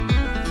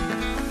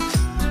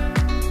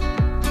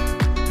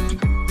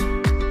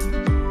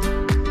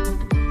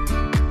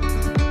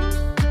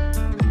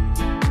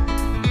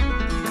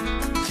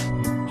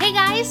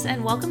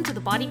welcome to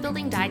the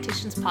Bodybuilding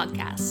Dietitians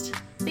Podcast.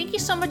 Thank you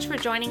so much for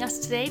joining us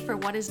today for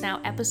what is now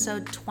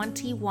episode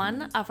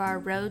 21 of our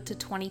Road to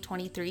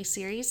 2023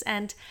 series.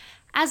 And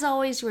as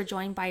always, we're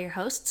joined by your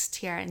hosts,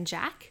 Tiara and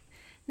Jack.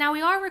 Now,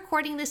 we are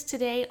recording this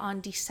today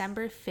on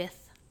December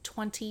 5th,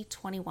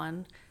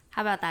 2021.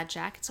 How about that,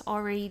 Jack? It's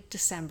already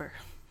December.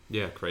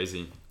 Yeah,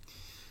 crazy.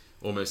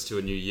 Almost to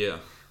a new year.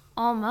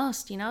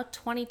 Almost,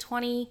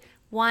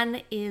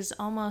 2021 is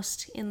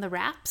almost in the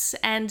wraps.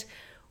 And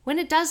when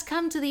it does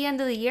come to the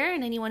end of the year,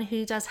 and anyone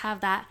who does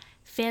have that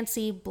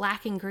fancy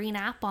black and green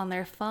app on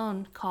their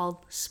phone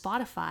called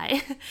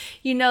Spotify,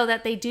 you know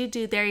that they do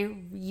their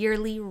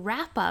yearly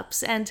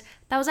wrap-ups. And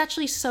that was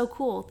actually so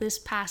cool this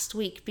past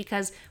week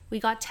because we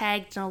got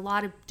tagged in a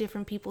lot of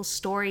different people's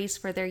stories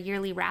for their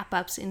yearly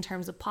wrap-ups in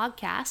terms of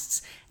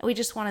podcasts. And we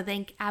just want to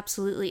thank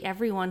absolutely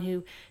everyone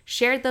who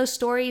shared those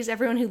stories,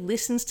 everyone who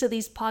listens to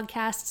these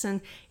podcasts.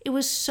 And it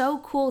was so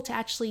cool to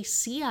actually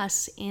see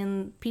us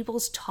in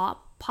people's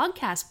top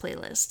podcast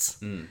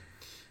playlists.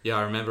 Yeah,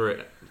 I remember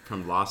it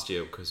from last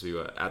year because we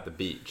were at the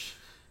beach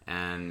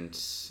and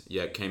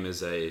yeah, it came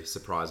as a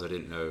surprise. I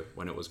didn't know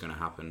when it was going to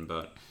happen,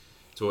 but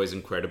it's always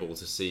incredible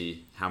to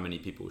see how many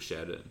people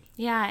shared it.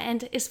 Yeah,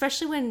 and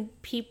especially when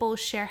people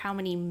share how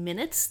many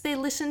minutes they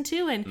listen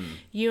to and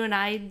you and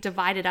I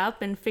divide it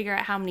up and figure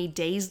out how many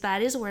days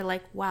that is, we're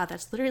like, wow,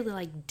 that's literally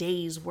like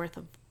days worth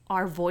of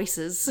our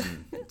voices.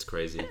 It's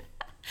crazy.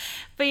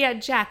 But yeah,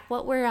 Jack,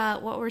 what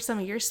were some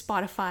of your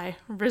Spotify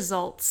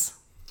results?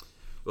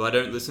 Well, I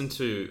don't listen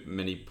to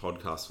many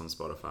podcasts on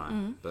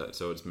Spotify, but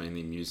so it's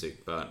mainly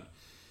music. But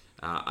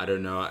I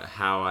don't know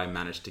how I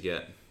managed to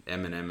get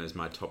Eminem as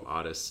my top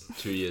artist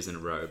 2 years in a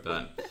row,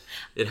 but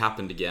it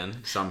happened again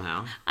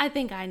somehow. I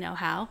think I know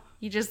how.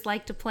 You just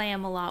like to play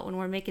him a lot when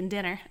we're making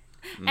dinner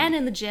and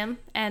in the gym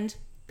and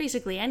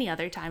basically any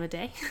other time of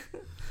day.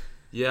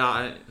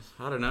 Yeah,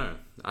 I don't know.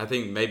 I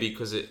think maybe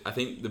because I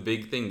think the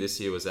big thing this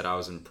year was that I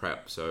was in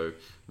prep, so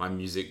my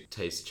music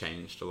taste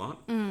changed a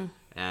lot.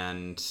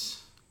 And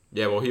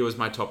yeah, well, he was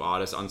my top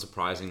artist.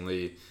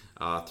 Unsurprisingly,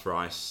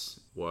 Thrice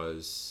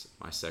was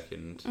my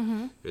second.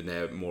 And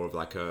they're more of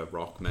like a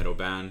rock metal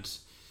band.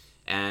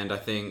 And I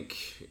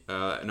think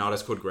an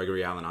artist called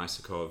Gregory Alan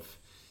Isakov,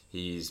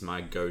 he's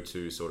my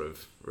go-to sort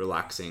of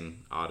relaxing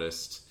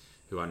artist,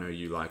 who I know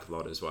you like a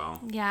lot as well.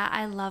 Yeah,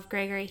 I love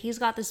Gregory. He's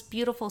got this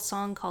beautiful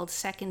song called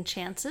Second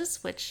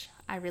Chances, which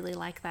I really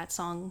like that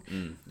song.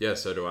 Yeah,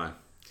 so do I.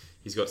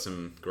 He's got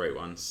some great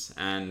ones.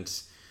 And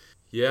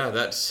yeah,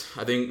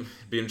 I think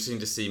it'd be interesting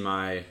to see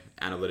my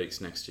analytics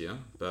next year.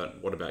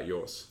 But what about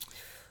yours?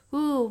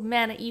 Ooh,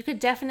 man, you could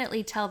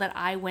definitely tell that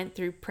I went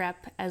through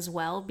prep as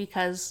well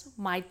because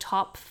my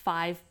top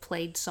 5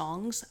 played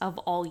songs of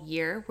all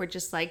year were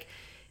just like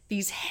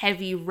these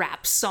heavy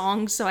rap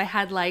songs. So I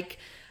had like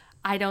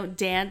I Don't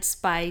Dance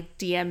by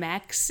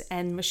DMX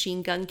and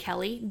Machine Gun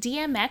Kelly.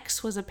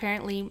 DMX was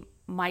apparently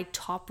my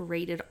top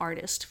rated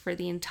artist for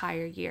the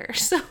entire year.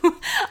 So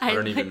I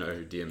don't even know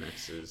who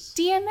DMX is.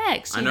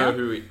 DMX, I know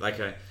who,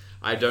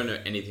 I don't know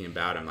anything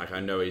about him. Like, I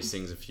know he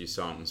sings a few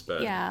songs,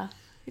 but yeah.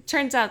 It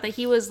turns out that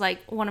he was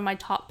like one of my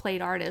top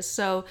played artists.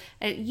 So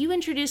you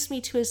introduced me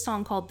to his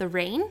song called The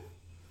Rain.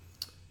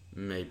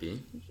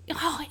 Maybe.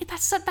 Oh,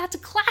 that's a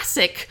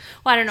classic.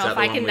 Well, I don't know if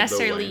I can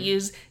necessarily Wayne?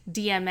 use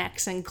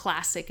DMX and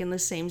classic in the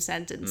same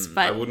sentence,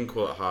 but I wouldn't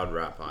call it hard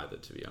rap either,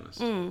 to be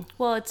honest.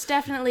 Well, it's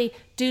definitely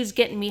dudes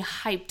getting me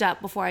hyped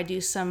up before I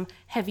do some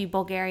heavy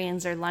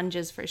Bulgarians or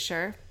lunges for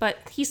sure. But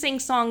he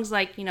sings songs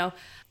like,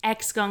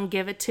 X Gon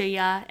Give It To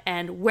Ya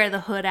and Where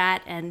the Hood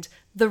At and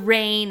The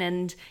Rain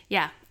and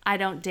yeah, I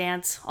Don't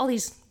Dance. All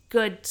these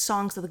good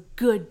songs with a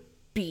good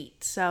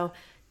beat. So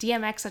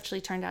DMX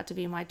actually turned out to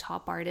be my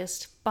top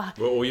artist. But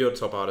Were all your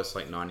top artists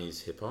like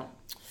 90s hip hop?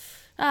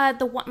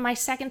 my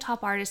second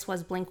top artist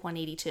was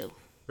Blink-182.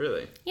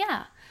 Really?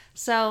 Yeah.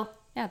 So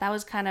yeah, that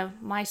was kind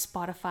of my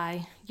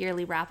Spotify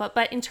yearly wrap up.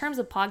 But in terms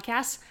of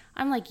podcasts,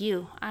 I'm like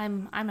you.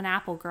 I'm an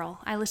Apple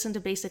girl. I listen to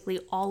basically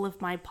all of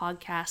my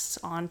podcasts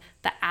on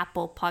the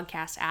Apple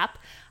Podcast app,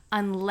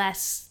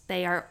 unless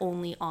they are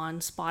only on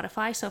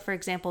Spotify. So for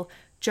example,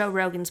 Joe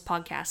Rogan's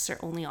podcasts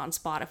are only on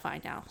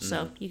Spotify now.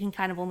 So you can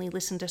kind of only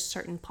listen to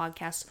certain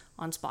podcasts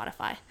on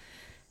Spotify.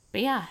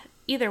 But yeah,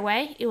 either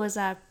way, it was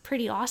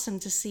pretty awesome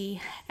to see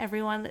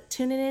everyone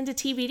tuning into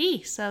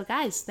TBD. So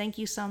guys, thank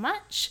you so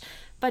much.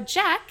 But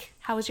Jack,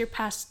 how was your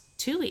past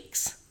 2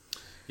 weeks?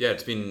 Yeah,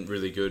 it's been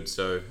really good.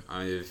 So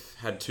I've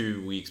had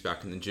 2 weeks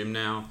back in the gym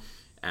now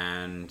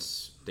and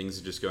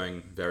things are just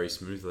going very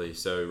smoothly.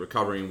 So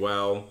recovering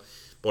well,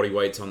 body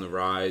weight's on the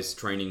rise,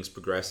 training's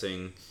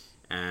progressing,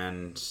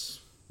 and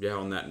yeah,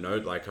 on that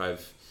note,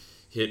 I've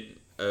hit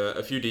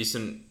a few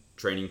decent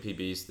training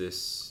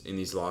PBs in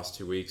these last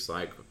 2 weeks,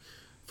 like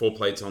 4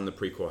 plates on the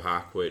pre-core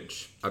hack,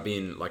 which I've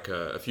been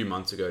a few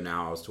months ago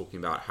now, I was talking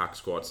about hack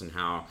squats and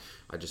how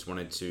I just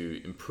wanted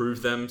to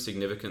improve them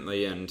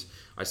significantly. And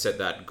I set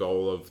that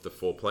goal of the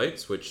 4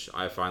 plates, which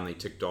I finally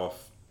ticked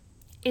off.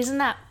 Isn't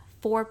that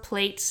 4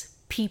 plates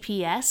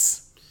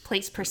PPS,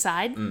 plates per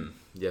side?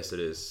 Yes,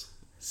 it is.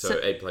 So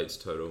 8 plates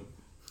total.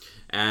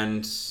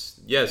 And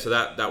yeah, so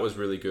that was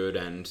really good.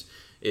 And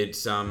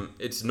it's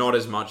not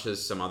as much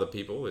as some other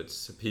people.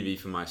 It's a PB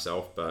for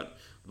myself, but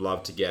I'd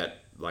love to get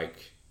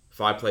like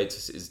 5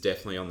 plates is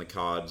definitely on the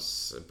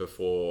cards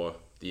before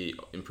the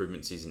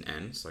improvement season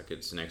ends. Like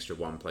it's an extra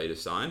 1 plate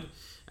aside.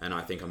 And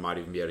I think I might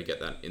even be able to get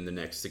that in the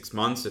next 6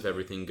 months if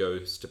everything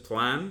goes to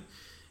plan.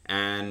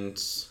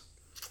 And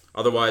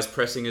otherwise,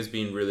 pressing has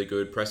been really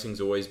good. Pressing's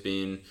always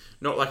been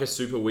not like a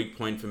super weak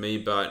point for me,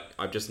 but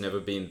I've just never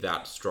been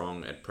that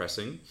strong at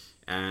pressing.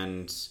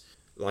 And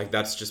like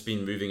that's just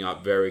been moving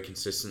up very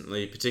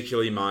consistently,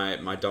 particularly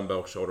my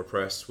dumbbell shoulder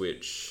press,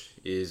 which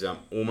is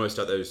almost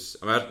at those.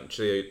 I'm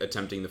actually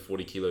attempting the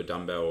 40 kilo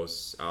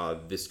dumbbells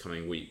this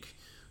coming week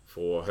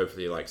for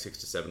hopefully like 6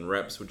 to 7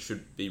 reps, which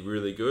should be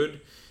really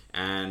good.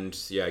 And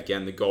yeah,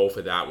 again, the goal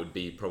for that would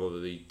be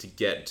probably to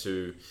get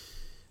to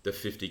the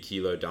 50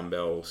 kilo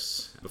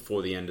dumbbells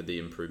before the end of the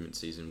improvement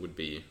season would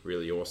be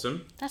really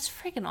awesome. That's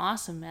freaking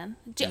awesome, man.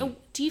 Do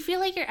you feel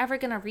like you're ever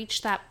going to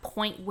reach that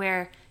point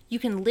where you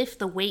can lift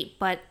the weight,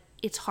 but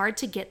it's hard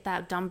to get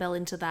that dumbbell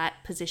into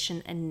that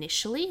position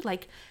initially?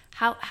 Like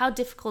how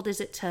difficult is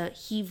it to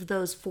heave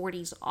those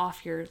 40s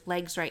off your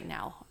legs right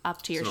now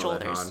up to your It's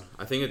not shoulders? that hard.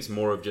 I think it's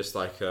more of just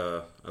like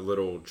a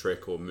little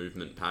trick or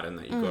movement pattern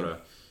that you've got to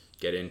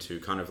get into,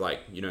 kind of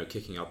like,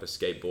 kicking up a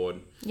skateboard.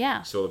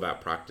 Yeah. It's all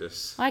about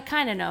practice. Well, I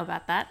kind of know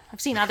about that.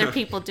 I've seen other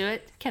people do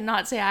it.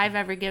 Cannot say I've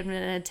ever given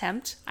it an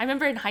attempt. I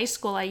remember in high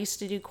school I used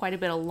to do quite a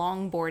bit of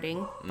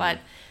longboarding, but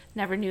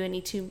never knew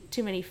any too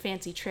many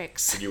fancy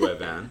tricks. Did you wear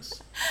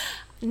Vans?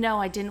 No,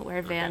 I didn't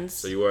wear Vans.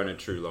 So you weren't a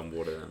true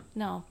longboarder then?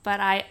 No,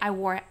 but I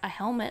wore a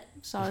helmet,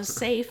 so I was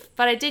safe.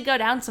 But I did go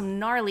down some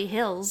gnarly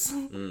hills.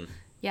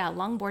 Yeah,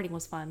 longboarding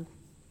was fun.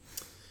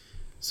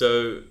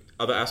 So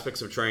other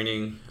aspects of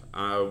training,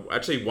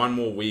 actually 1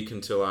 more week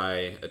until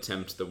I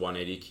attempt the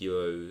 180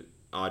 kilo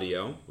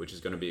RDL, which is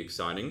going to be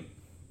exciting.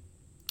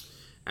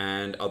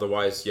 And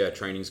otherwise, yeah,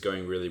 training's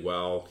going really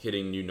well,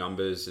 hitting new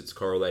numbers. It's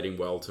correlating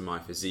well to my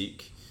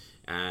physique.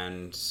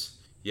 And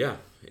yeah,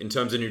 in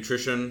terms of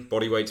nutrition,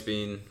 body weight's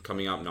been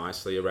coming up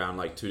nicely, around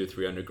like 200 to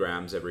 300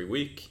 grams every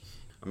week.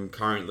 I'm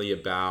currently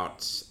about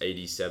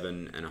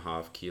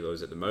 87.5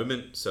 kilos at the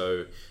moment.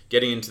 So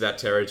getting into that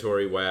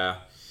territory where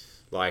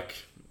like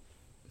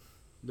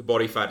the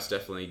body fat's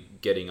definitely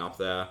getting up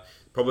there.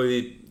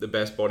 Probably the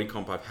best body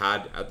comp I've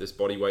had at this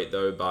body weight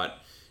though, but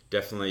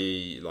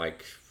definitely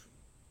like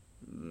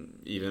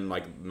even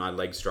like my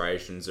leg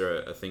striations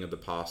are a thing of the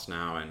past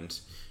now, and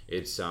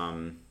it's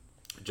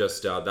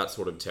just that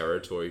sort of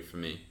territory for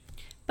me.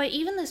 But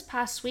even this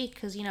past week,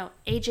 because,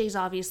 AJ's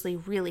obviously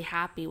really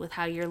happy with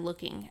how you're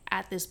looking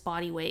at this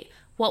body weight.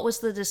 What was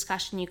the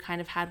discussion you kind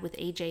of had with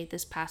AJ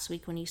this past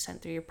week when you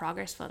sent through your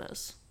progress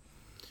photos?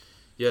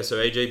 Yeah, so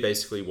AJ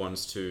basically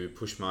wants to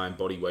push my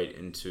body weight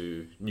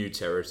into new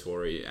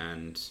territory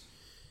and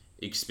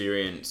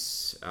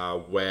experience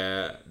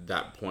where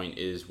that point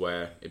is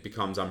where it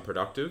becomes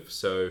unproductive.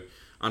 So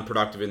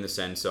unproductive in the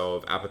sense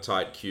of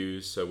appetite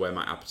cues, so where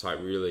my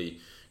appetite really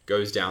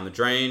goes down the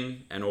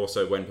drain, and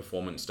also when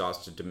performance starts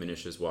to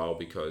diminish as well,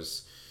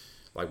 because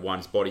like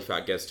once body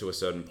fat gets to a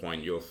certain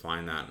point, you'll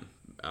find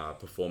that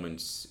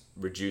performance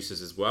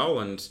reduces as well.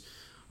 And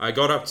I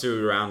got up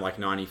to around like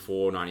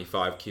 94,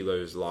 95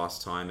 kilos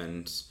last time,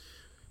 and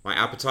my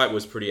appetite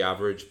was pretty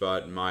average,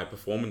 but my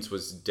performance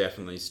was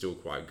definitely still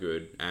quite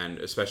good. And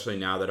especially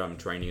now that I'm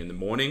training in the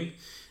morning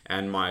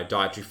and my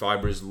dietary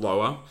fiber is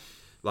lower,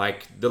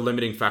 like the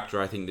limiting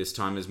factor I think this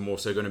time is more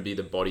so going to be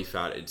the body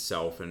fat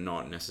itself and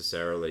not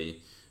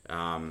necessarily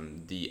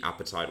the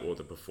appetite or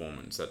the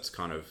performance. That's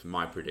kind of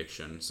my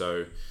prediction.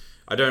 So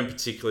I don't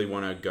particularly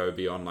want to go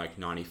beyond like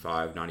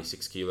 95,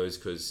 96 kilos,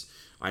 because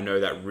I know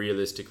that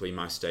realistically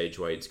my stage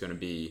weight is going to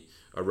be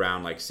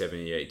around like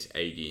 78 to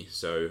 80.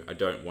 So I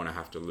don't want to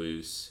have to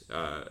lose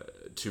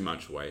too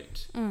much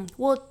weight.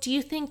 Well, do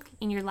you think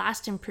in your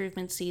last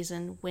improvement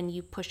season, when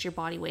you pushed your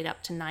body weight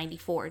up to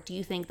 94, do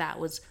you think that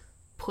was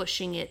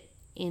pushing it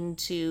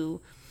into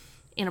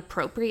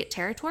inappropriate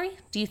territory?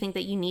 Do you think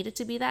that you needed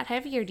to be that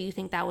heavy, or do you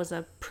think that was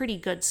a pretty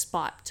good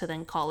spot to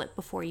then call it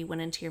before you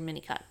went into your mini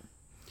cut?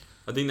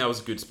 I think that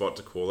was a good spot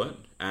to call it.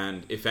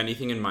 And if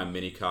anything in my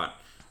mini cut,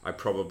 I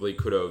probably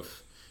could have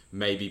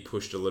maybe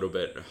pushed a little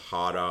bit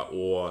harder,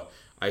 or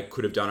I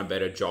could have done a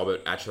better job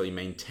at actually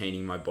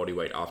maintaining my body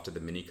weight after the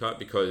mini cut,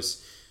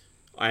 because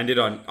I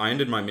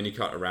ended my mini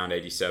cut around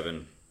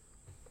 87.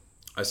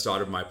 I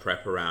started my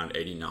prep around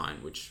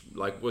 89, which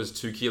like was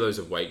 2 kilos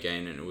of weight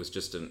gain, and it was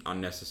just an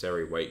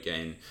unnecessary weight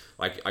gain.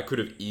 Like I could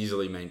have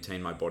easily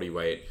maintained my body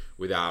weight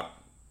without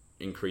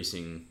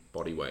increasing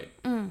body weight.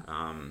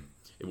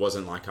 It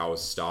wasn't like I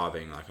was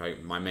starving.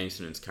 Like my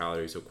maintenance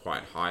calories were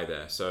quite high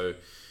there. So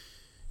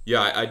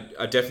yeah,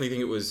 I definitely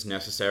think it was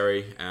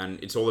necessary,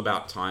 and it's all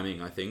about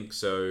timing, I think.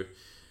 So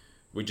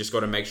we just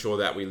got to make sure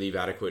that we leave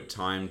adequate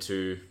time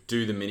to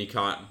do the mini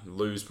cut,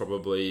 lose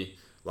probably,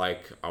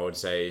 like I would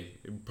say,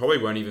 it probably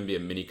won't even be a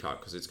mini cut,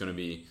 because it's going to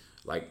be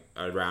like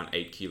around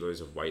 8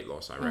 kilos of weight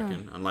loss, I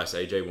reckon. Unless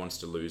AJ wants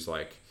to lose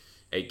like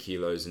 8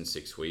 kilos in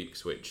 6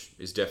 weeks, which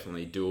is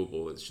definitely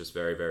doable. It's just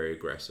very, very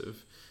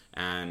aggressive.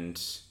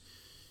 And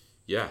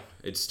yeah,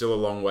 it's still a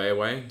long way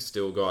away.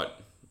 Still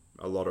got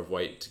a lot of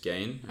weight to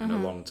gain and a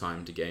long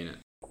time to gain it.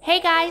 Hey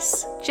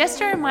guys,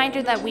 just a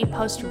reminder that we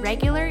post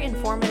regular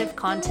informative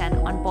content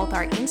on both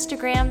our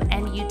Instagram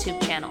and YouTube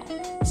channel.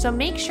 So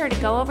make sure to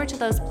go over to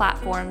those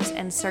platforms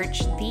and search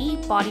The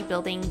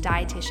Bodybuilding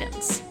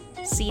Dietitians.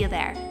 See you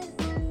there.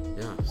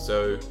 Yeah,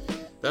 so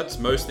that's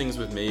most things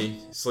with me.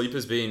 Sleep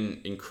has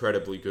been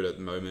incredibly good at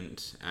the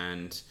moment,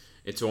 and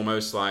it's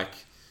almost like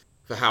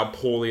for how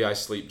poorly I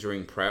sleep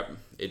during prep,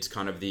 it's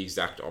kind of the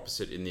exact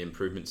opposite in the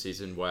improvement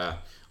season where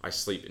I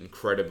sleep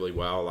incredibly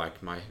well.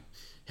 Like my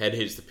head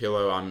hits the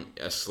pillow, I'm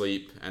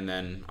asleep, and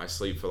then I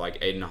sleep for like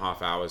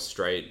 8.5 hours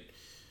straight,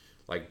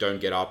 like don't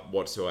get up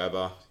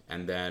whatsoever,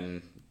 and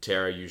then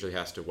Tara usually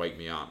has to wake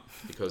me up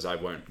because I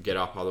won't get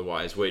up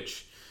otherwise,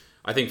 which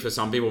I think for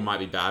some people might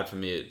be bad. For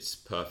me, it's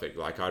perfect.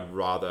 Like I'd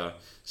rather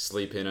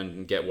sleep in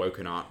and get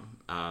woken up.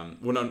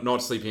 Well,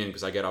 not sleep in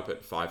because I get up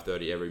at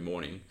 5:30 every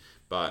morning,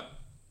 but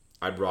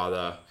I'd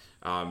rather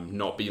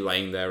not be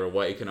laying there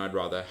awake, and I'd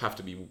rather have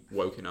to be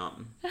woken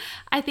up.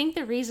 I think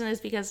the reason is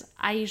because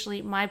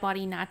my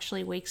body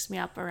naturally wakes me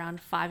up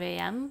around 5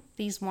 a.m.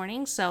 these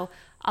mornings. So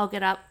I'll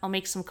get up, I'll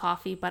make some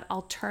coffee, but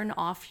I'll turn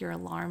off your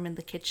alarm in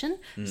the kitchen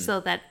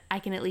so that I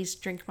can at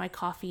least drink my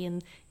coffee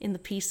in the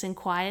peace and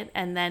quiet.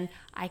 And then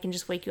I can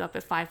just wake you up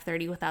at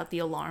 5:30 without the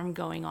alarm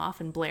going off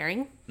and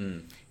blaring.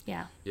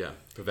 Yeah. Yeah.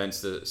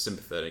 Prevents the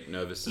sympathetic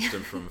nervous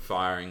system from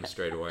firing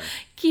straight away.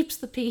 Keeps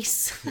the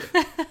peace.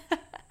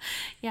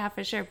 Yeah,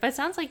 for sure. But it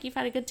sounds like you've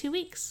had a good 2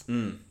 weeks.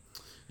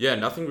 Yeah,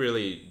 nothing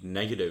really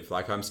negative.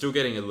 Like I'm still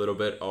getting a little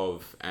bit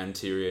of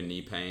anterior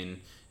knee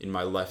pain in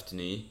my left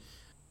knee.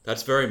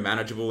 That's very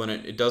manageable, and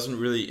it doesn't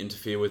really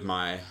interfere with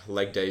my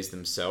leg days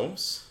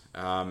themselves.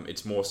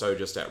 It's more so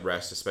just at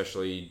rest,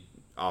 especially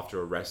after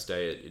a rest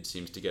day, it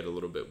seems to get a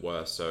little bit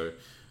worse. So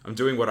I'm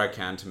doing what I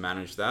can to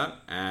manage that.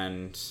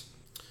 And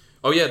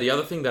oh yeah, the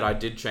other thing that I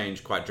did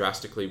change quite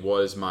drastically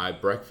was my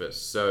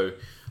breakfast. So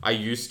I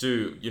used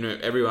to,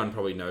 everyone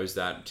probably knows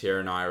that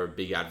Tara and I are a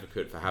big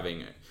advocate for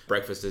having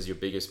breakfast as your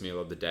biggest meal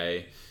of the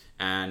day.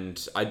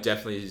 And I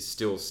definitely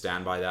still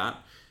stand by that.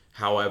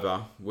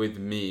 However, with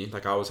me,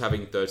 like I was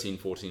having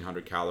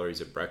 1,400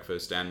 calories at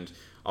breakfast, and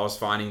I was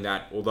finding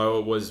that although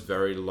it was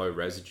very low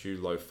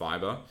residue, low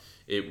fiber,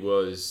 it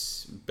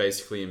was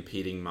basically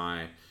impeding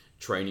my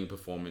training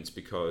performance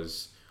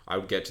because I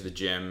would get to the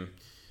gym,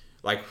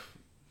 like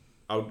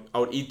I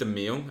would eat the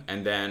meal,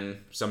 and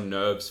then some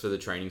nerves for the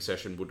training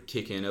session would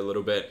kick in a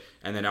little bit,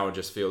 and then I would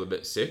just feel a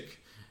bit sick.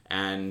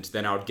 And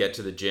then I would get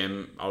to the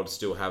gym, I would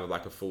still have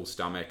like a full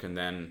stomach, and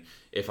then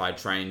if I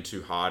trained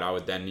too hard, I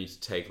would then need to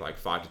take like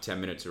 5 to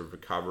 10 minutes of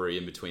recovery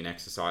in between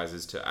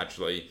exercises to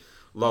actually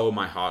lower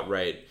my heart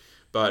rate.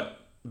 But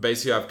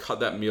basically I've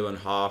cut that meal in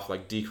half,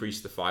 like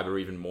decreased the fiber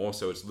even more,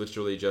 so it's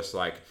literally just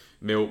like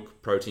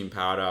milk, protein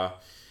powder,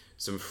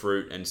 some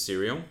fruit, and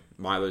cereal,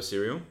 Milo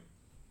cereal.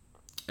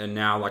 And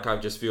now like I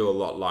just feel a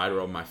lot lighter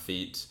on my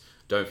feet,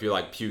 don't feel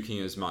like puking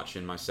as much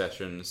in my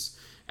sessions,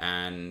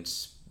 and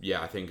yeah,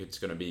 I think it's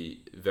going to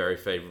be very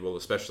favorable,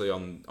 especially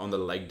on the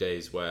leg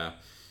days where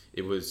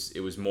it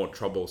was more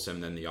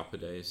troublesome than the upper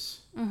days.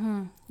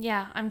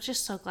 Yeah, I'm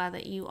just so glad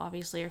that you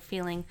obviously are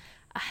feeling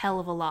a hell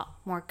of a lot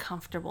more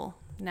comfortable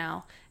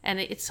now. And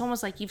it's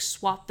almost like you've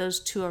swapped those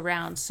two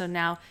around. So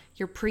now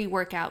your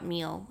pre-workout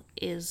meal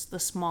is the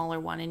smaller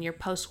one, and your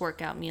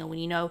post-workout meal, when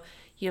you know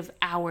you have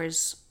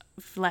hours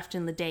left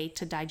in the day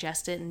to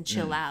digest it and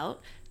chill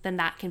out, then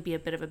that can be a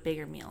bit of a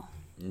bigger meal.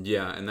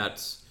 Yeah, and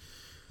that's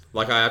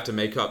like I have to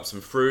make up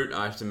some fruit,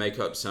 I have to make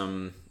up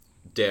some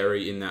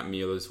dairy in that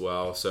meal as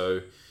well.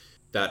 So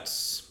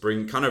that's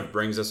kind of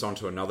brings us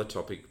onto another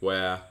topic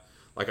where,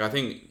 like, I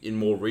think in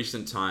more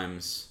recent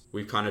times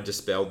we've kind of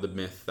dispelled the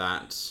myth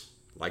that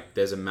like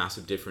there's a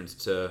massive difference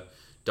to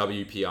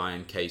WPI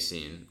and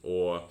casein,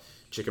 or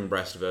chicken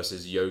breast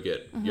versus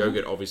yogurt.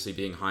 Yogurt obviously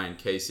being high in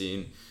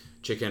casein,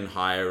 chicken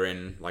higher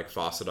in like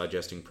faster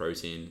digesting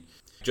protein.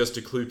 Just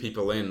to clue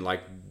people in,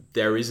 like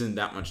there isn't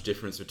that much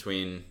difference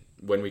between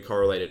when we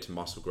correlate it to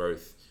muscle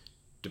growth,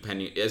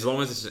 depending, as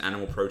long as it's an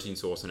animal protein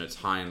source and it's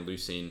high in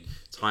leucine,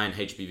 it's high in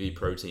HBV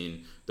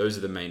protein, those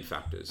are the main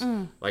factors.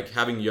 Like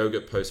having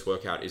yogurt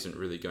post-workout isn't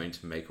really going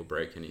to make or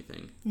break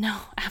anything. No,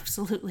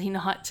 absolutely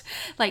not.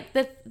 Like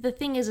the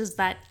thing is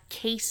that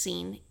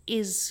casein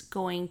is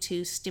going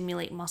to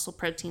stimulate muscle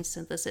protein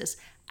synthesis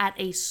at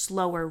a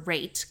slower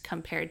rate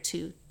compared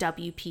to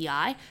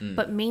WPI,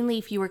 but mainly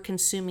if you were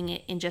consuming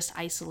it in just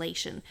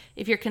isolation.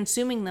 If you're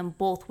consuming them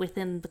both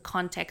within the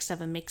context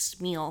of a mixed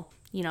meal,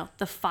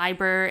 the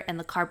fiber and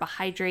the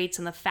carbohydrates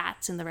and the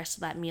fats in the rest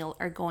of that meal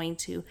are going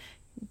to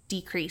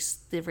decrease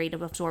the rate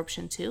of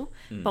absorption too.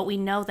 But we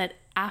know that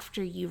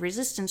after you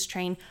resistance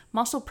train,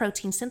 muscle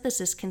protein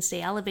synthesis can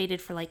stay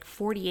elevated for like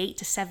 48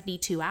 to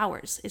 72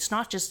 hours. It's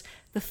not just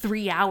the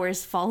 3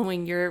 hours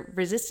following your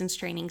resistance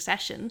training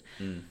session.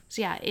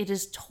 So yeah, it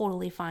is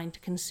totally fine to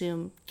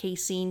consume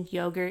casein,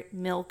 yogurt,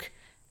 milk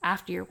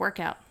after your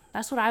workout.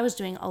 That's what I was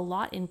doing a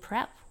lot in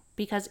prep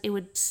because it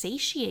would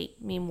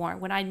satiate me more.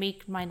 When I'd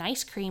make my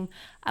nice cream,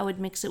 I would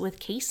mix it with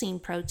casein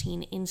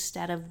protein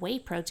instead of whey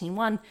protein.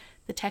 One,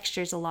 the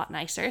texture is a lot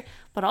nicer,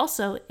 but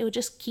also it would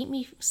just keep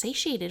me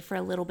satiated for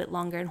a little bit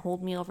longer and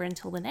hold me over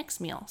until the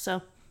next meal.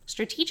 So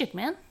strategic,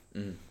 man.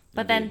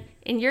 But then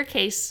in your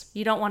case,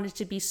 you don't want it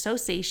to be so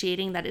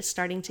satiating that it's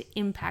starting to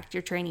impact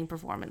your training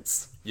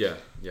performance. Yeah,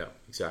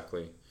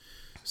 exactly.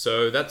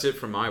 So that's it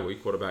from my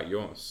week. What about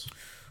yours?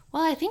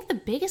 Well, I think the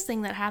biggest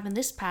thing that happened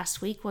this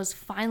past week was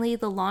finally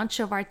the launch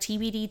of our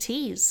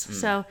TBDTs.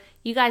 So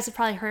you guys have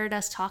probably heard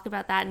us talk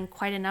about that in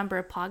quite a number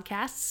of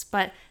podcasts,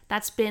 but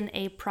that's been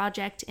a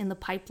project in the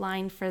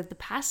pipeline for the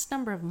past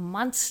number of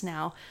months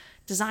now.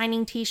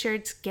 Designing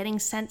t-shirts, getting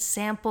sent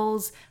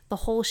samples, the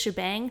whole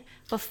shebang.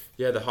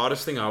 The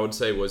hardest thing I would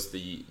say was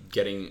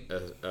getting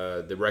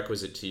the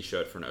requisite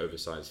t-shirt for an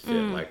oversized fit.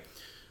 Like,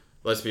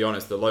 let's be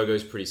honest, the logo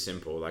is pretty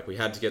simple. Like, we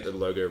had to get the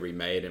logo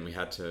remade and we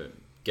had to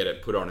get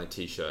it put on a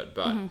t-shirt,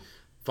 but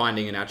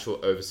finding an actual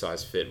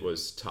oversized fit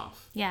was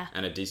tough. Yeah.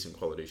 And a decent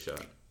quality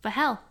shirt. But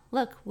hell,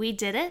 look, we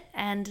did it,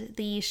 and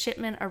the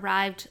shipment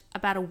arrived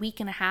about a week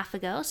and a half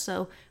ago.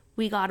 So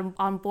we got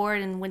on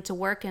board and went to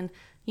work and,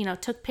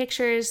 took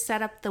pictures,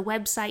 set up the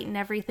website and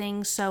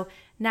everything. So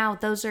now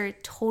those are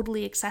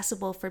totally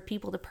accessible for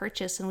people to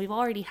purchase. And we've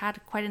already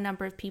had quite a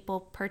number of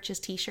people purchase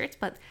t-shirts,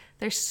 but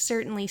there's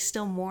certainly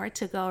still more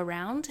to go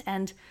around.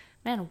 And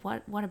man,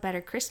 what a better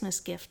Christmas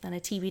gift than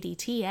a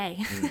TBDT, eh?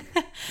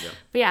 Yeah.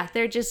 But yeah,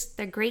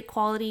 they're great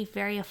quality,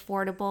 very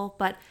affordable.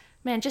 But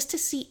man, just to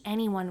see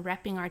anyone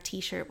repping our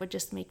t-shirt would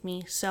just make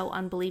me so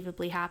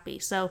unbelievably happy.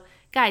 So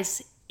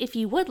guys, if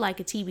you would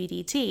like a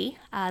TBDT,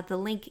 the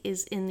link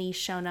is in the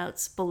show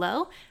notes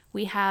below.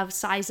 We have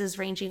sizes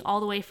ranging all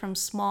the way from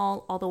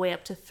small all the way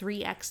up to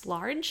 3X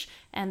large,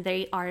 and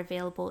they are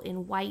available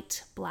in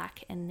white,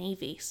 black, and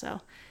navy.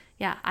 So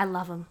yeah, I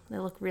love them. They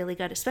look really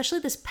good, especially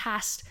this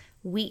past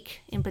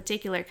week in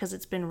particular, because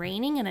it's been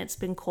raining and it's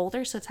been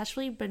colder. So it's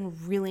actually been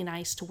really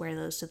nice to wear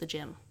those to the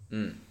gym.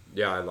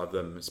 Yeah, I love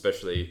them,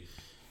 especially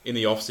in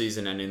the off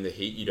season and in the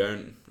heat.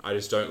 I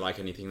just don't like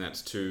anything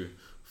that's too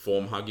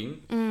form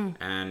hugging.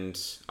 And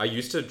I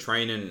used to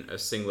train in a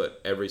singlet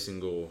every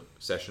single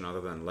session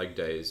other than leg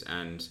days,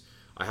 and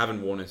I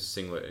haven't worn a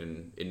singlet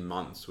in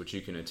months, which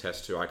you can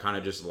attest to. I kind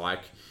of just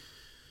like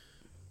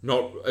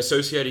not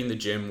associating the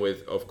gym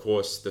with, of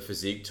course, the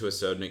physique to a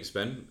certain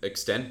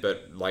extent,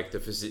 but like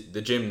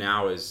the gym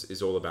now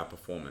is all about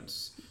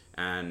performance.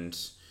 And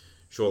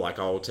sure, like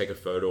I'll take a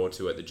photo or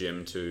two at the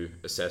gym to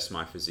assess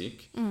my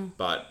physique,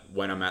 but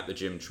when I'm at the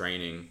gym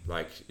training,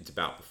 like it's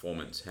about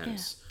performance.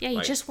 Hence,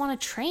 you just want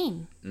to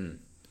train.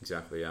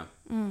 Exactly. Yeah.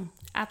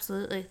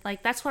 Absolutely.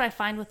 Like that's what I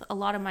find with a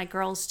lot of my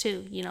girls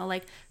too.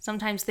 Like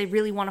sometimes they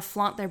really want to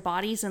flaunt their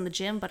bodies in the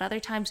gym, but other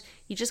times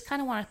you just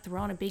kind of want to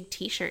throw on a big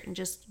t-shirt and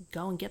just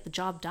go and get the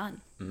job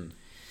done.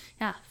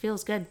 Yeah,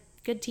 feels good.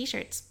 Good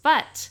t-shirts.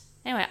 But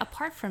anyway,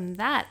 apart from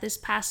that, this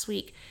past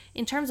week,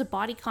 in terms of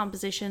body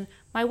composition,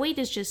 my weight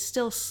is just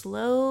still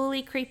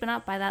slowly creeping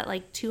up by that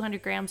like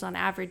 200 grams on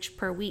average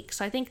per week.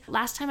 So I think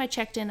last time I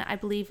checked in, I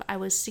believe I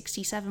was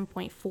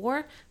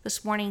 67.4.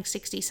 This morning,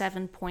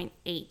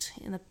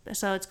 67.8.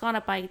 So it's gone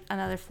up by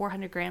another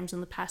 400 grams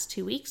in the past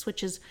 2 weeks,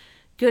 which is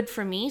good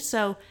for me.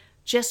 So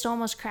just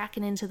almost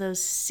cracking into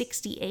those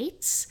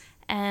 68s.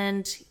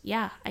 And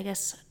yeah, I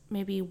guess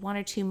maybe 1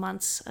 or 2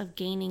 months of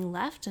gaining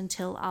left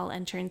until I'll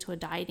enter into a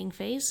dieting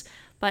phase.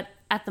 But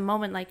at the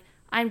moment, like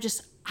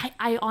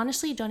I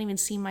honestly don't even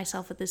see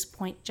myself at this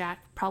point, Jack,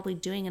 probably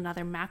doing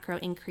another macro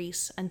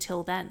increase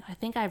until then. I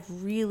think I've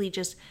really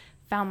just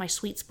found my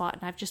sweet spot,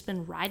 and I've just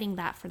been riding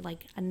that for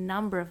like a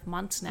number of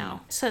months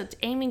now. So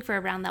aiming for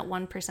around that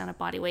 1% of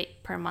body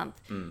weight per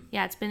month.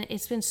 Yeah,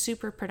 it's been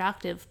super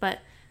productive. But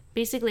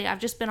basically, I've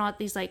just been on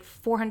these like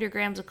 400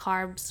 grams of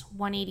carbs,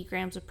 180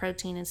 grams of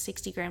protein, and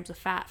 60 grams of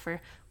fat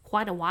for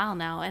quite a while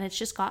now, and it's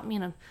just got me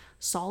in a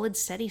solid,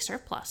 steady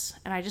surplus.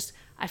 And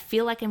I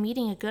feel like I'm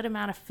eating a good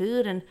amount of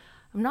food, and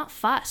I'm not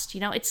fussed.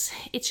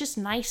 It's just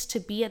nice to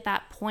be at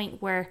that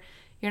point where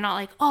you're not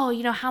like, oh,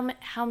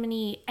 how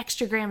many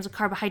extra grams of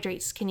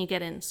carbohydrates can you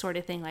get in, sort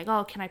of thing. Like,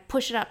 oh, can I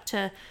push it up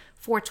to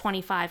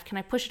 425? Can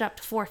I push it up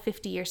to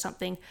 450 or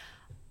something?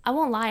 I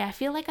won't lie, I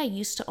feel like I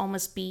used to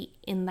almost be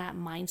in that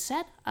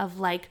mindset of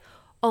like,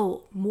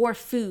 oh, more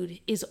food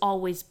is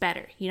always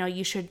better.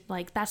 You should,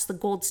 like, that's the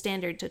gold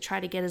standard, to try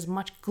to get as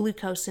much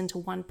glucose into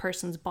one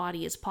person's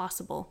body as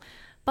possible.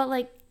 But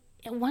like,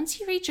 once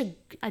you reach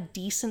a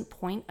decent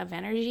point of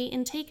energy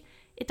intake,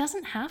 it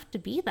doesn't have to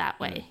be that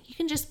way. You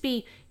can just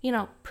be,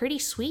 pretty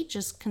sweet,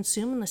 just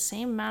consuming the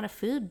same amount of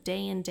food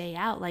day in, day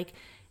out. Like,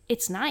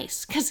 it's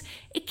nice because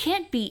it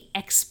can't be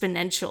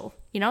exponential.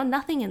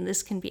 Nothing in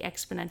this can be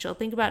exponential.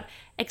 Think about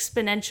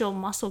exponential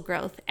muscle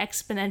growth,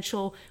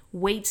 exponential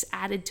weights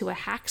added to a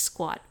hack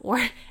squat,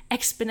 or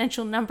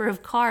exponential number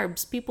of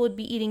carbs. People would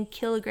be eating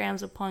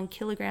kilograms upon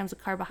kilograms of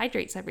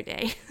carbohydrates every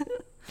day.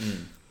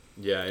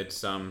 Yeah,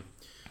 it's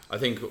I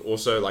think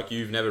also, like,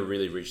 you've never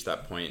really reached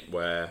that point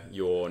where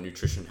your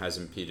nutrition has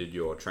impeded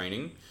your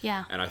training.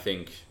 Yeah. And I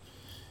think,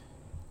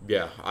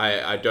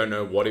 I don't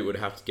know what it would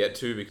have to get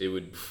to, because it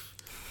would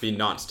be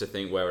nuts to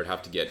think where it would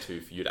have to get to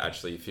for you to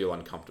actually feel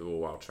uncomfortable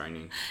while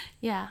training.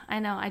 Yeah, I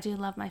know. I do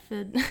love my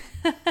food.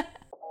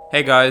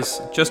 Hey guys,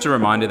 just a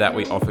reminder that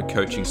we offer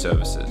coaching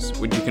services,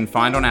 which you can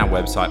find on our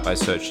website by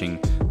searching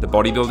The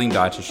Bodybuilding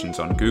Dietitians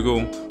on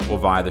Google or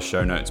via the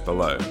show notes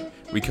below.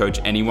 We coach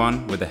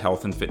anyone with a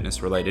health and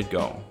fitness related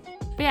goal.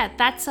 But yeah,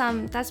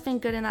 that's been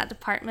good in that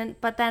department.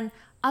 But then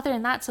other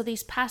than that, so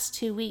these past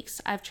 2 weeks,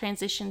 I've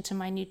transitioned to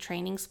my new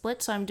training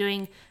split. So I'm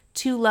doing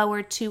 2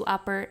 lower, 2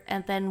 upper,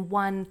 and then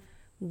 1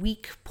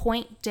 weak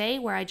point day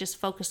where I just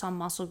focus on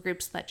muscle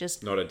groups that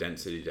just... Not a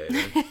density day,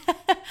 then.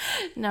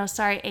 No,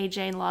 sorry, AJ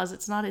and Laws,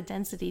 it's not a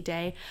density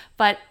day,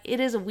 but it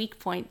is a weak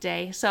point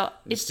day. So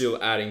it's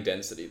still adding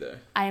density though.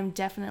 I am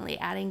definitely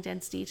adding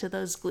density to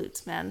those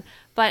glutes, man.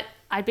 But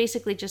I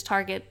basically just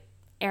target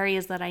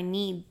areas that I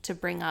need to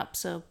bring up.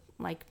 So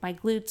like my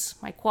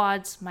glutes, my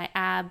quads, my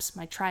abs,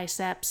 my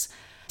triceps,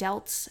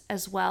 delts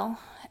as well.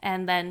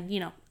 And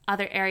then,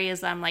 other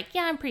areas that I'm like,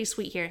 yeah, I'm pretty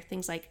sweet here.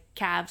 Things like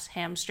calves,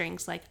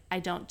 hamstrings. Like I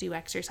don't do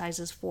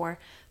exercises for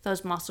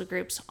those muscle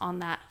groups on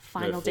that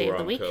final day of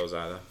the week. No forearm curls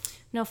either.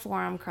 No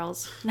forearm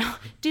curls. No,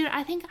 dude,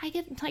 I think I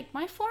get,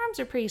 my forearms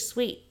are pretty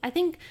sweet. I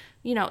think,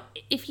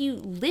 if you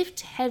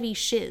lift heavy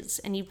shiz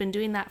and you've been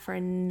doing that for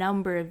a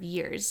number of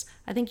years,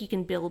 I think you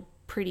can build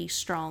pretty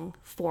strong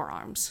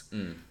forearms.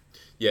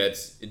 Yeah,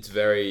 it's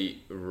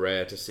very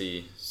rare to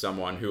see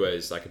someone who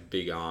has like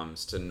big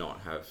arms to not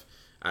have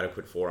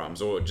adequate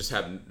forearms or just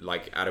have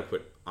like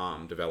adequate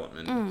arm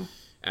development.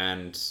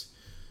 And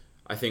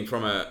I think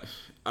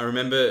I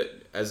remember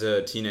as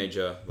a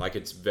teenager, like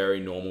it's very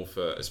normal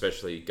for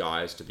especially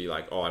guys to be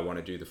like, oh, I want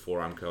to do the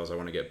forearm curls, I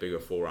want to get bigger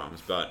forearms.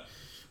 But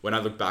when I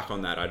look back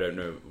on that, I don't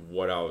know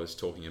what I was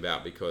talking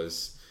about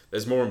because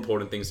there's more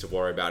important things to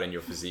worry about in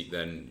your physique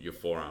than your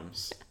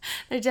forearms.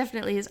 There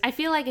definitely is. I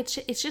feel like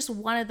it's just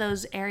one of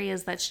those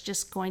areas that's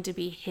just going to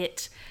be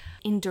hit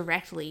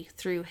indirectly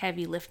through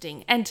heavy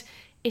lifting. And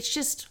it's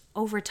just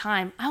over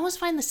time. I always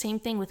find the same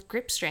thing with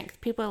grip strength.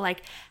 People are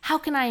like, how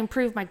can I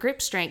improve my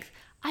grip strength?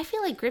 I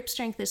feel like grip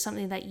strength is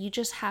something that you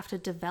just have to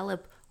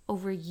develop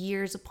over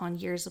years upon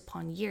years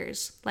upon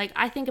years. Like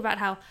I think about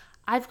how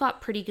I've got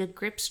pretty good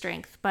grip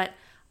strength, but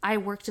I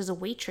worked as a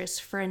waitress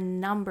for a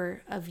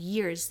number of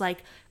years,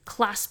 like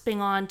clasping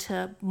on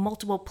to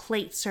multiple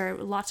plates or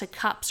lots of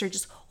cups or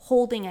just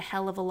holding a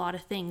hell of a lot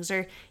of things.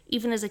 Or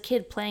even as a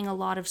kid playing a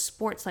lot of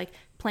sports, like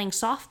playing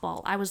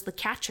softball, I was the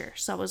catcher.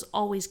 So I was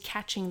always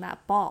catching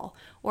that ball.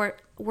 Or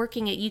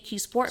working at UQ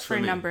Sport for a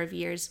number of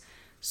years.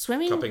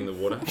 Swimming. Cupping the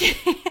water.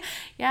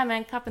 Yeah,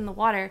 man, cupping the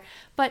water.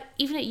 But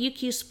even at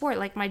UQ Sport,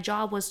 like my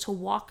job was to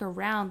walk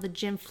around the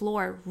gym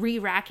floor,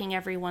 re-racking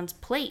everyone's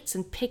plates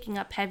and picking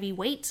up heavy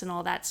weights and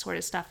all that sort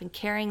of stuff and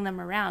carrying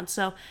them around.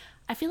 So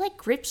I feel like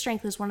grip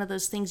strength is one of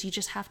those things you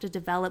just have to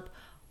develop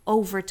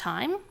over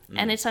time.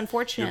 And it's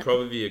unfortunate. You'd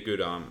probably be a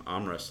good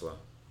arm wrestler.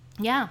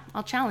 Yeah,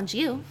 I'll challenge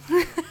you.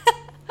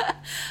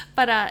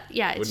 But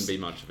yeah, wouldn't be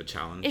much of a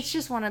challenge. It's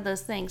just one of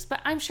those things.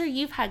 But I'm sure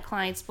you've had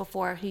clients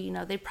before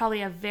who, they probably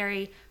have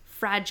very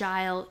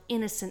fragile,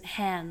 innocent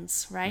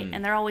hands, right?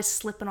 And they're always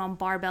slipping on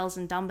barbells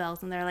and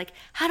dumbbells, and they're like,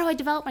 how do I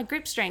develop my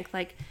grip strength?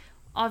 Like,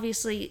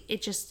 obviously,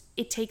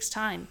 it takes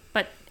time.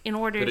 But in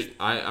order...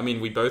 I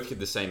mean, we both get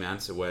the same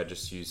answer where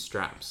just use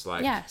straps.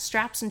 Like, yeah,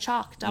 straps and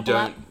chalk, double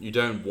up. You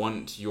don't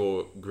want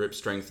your grip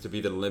strength to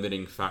be the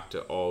limiting factor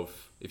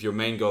of... If your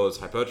main goal is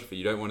hypertrophy,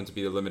 you don't want it to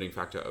be the limiting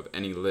factor of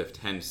any lift.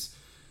 Hence,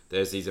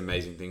 there's these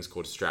amazing things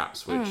called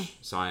straps, which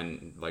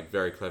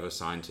very clever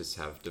scientists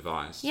have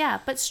devised. Yeah,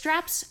 but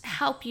straps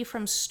help you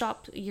from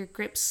stop your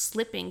grip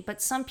slipping,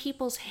 but some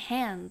people's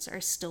hands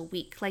are still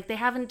weak. Like, they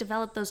haven't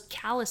developed those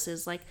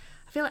calluses. Like,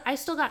 I feel like I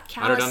still got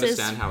calluses. I don't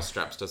understand how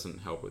straps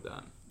doesn't help with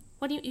that.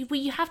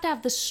 You have to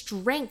have the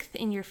strength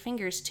in your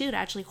fingers, too, to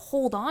actually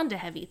hold on to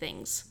heavy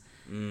things.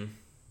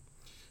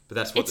 But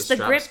that's what it's the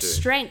straps do. It's the grip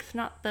strength,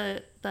 not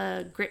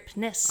the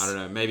gripness. I don't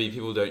know. Maybe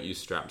people don't use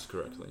straps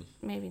correctly.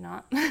 Maybe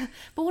not.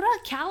 But what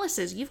about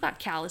calluses? You've got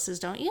calluses,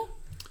 don't you?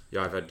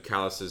 Yeah, I've had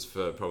calluses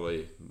for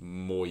probably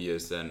more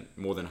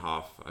than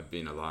half I've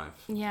been alive.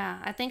 Yeah,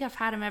 I think I've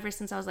had them ever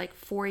since I was like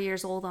 4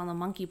 years old on the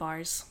monkey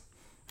bars.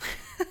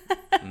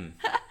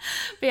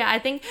 But yeah, I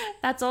think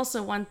that's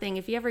also one thing.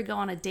 If you ever go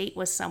on a date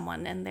with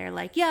someone and they're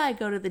like, yeah, I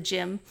go to the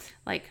gym,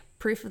 like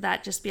proof of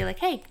that, just be like,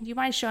 hey, do you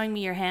mind showing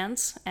me your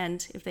hands?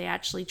 And if they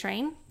actually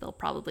train, they'll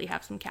probably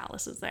have some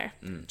calluses there.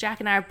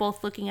 Jack and I are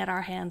both looking at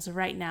our hands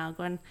right now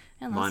going,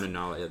 mine are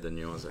gnarlier than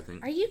yours, I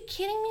think. Are you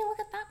kidding me? Look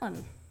at that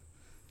one.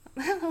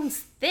 That one's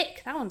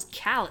thick. That one's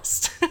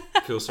calloused.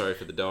 Feel sorry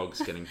for the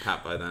dogs getting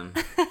pat by them.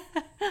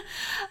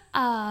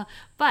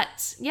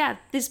 But yeah,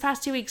 these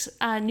past 2 weeks,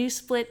 new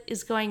split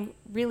is going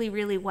really,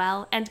 really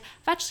well. And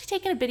I've actually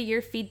taken a bit of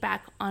your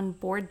feedback on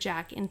board,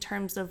 Jack, in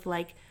terms of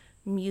like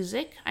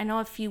music. I know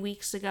a few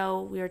weeks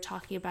ago we were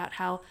talking about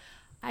how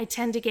I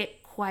tend to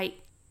get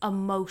quite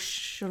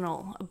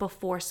emotional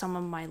before some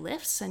of my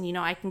lifts, and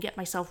I can get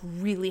myself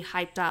really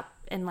hyped up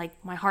and like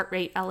my heart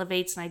rate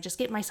elevates and I just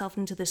get myself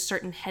into this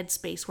certain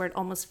headspace where it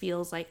almost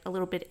feels like a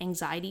little bit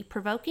anxiety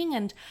provoking.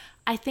 And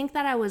I think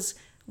that I was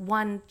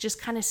one,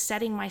 just kind of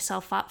setting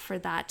myself up for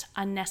that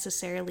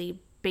unnecessarily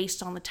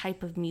based on the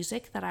type of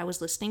music that I was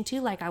listening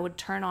to. Like I would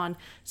turn on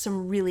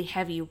some really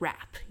heavy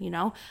rap,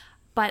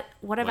 But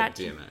what Like about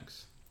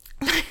DMX?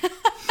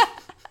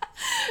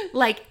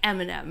 like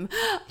Eminem?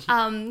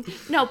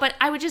 No, but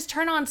I would just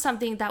turn on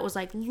something that was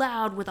like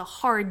loud with a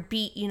hard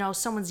beat,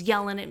 someone's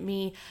yelling at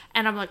me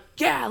and I'm like,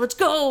 yeah, let's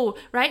go,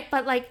 right?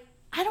 But like,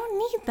 I don't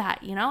need that,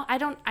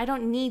 I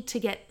don't need to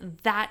get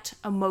that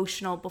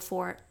emotional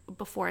before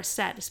a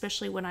set,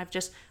 especially when I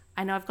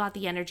know I've got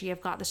the energy,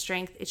 I've got the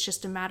strength. It's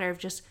just a matter of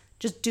just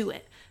do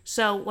it.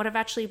 So what I've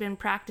actually been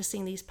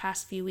practicing these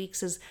past few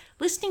weeks is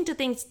listening to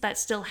things that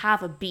still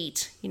have a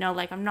beat,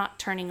 like I'm not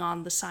turning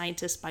on The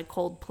Scientist by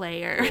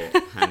Coldplay or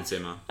Hans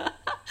Zimmer.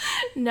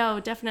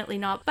 No, definitely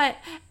not. But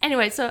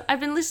anyway, so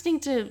I've been listening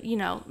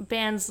to,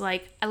 bands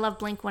like, I love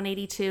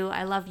Blink-182,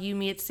 I love You,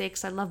 Me at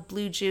 6, I love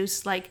Blue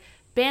Juice, like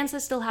bands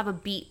that still have a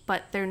beat,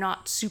 but they're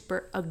not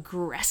super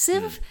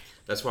aggressive.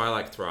 That's why I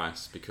like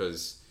Thrice,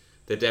 because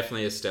they're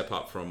definitely a step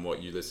up from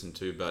what you listen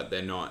to, but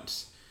they're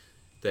not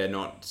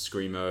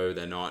screamo,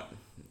 they're not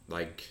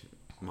like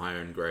My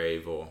Own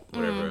Grave or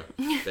whatever.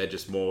 They're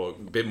just a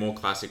bit more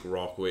classic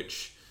rock,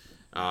 which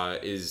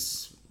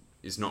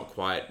is not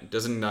quite,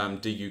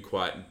 doesn't dig you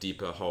quite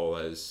deeper hole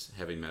as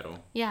heavy metal.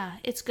 Yeah,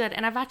 it's good.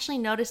 And I've actually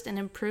noticed an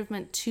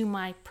improvement to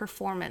my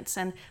performance,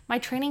 and my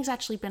training's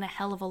actually been a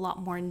hell of a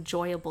lot more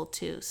enjoyable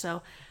too.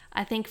 So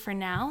I think for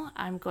now,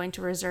 I'm going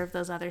to reserve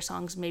those other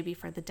songs maybe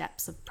for the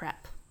depths of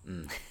prep.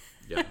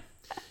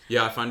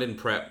 Yeah, I find in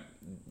prep,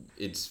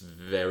 it's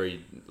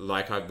very,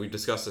 we've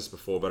discussed this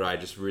before, but I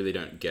just really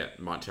don't get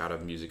much out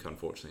of music,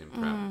 unfortunately,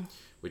 in prep,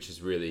 which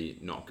is really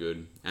not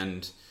good.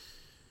 And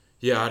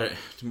yeah,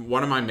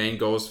 one of my main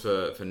goals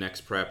for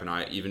next prep, and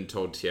I even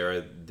told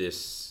Tierra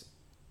this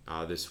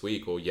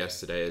week or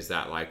yesterday, is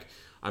that like,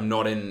 I'm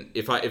not in,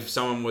 if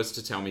someone was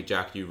to tell me,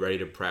 Jack, you ready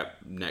to prep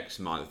next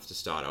month to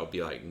start, I'll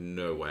be like,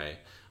 no way.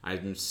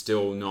 I'm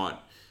still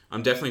not,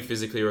 I'm definitely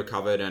physically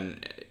recovered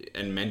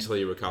and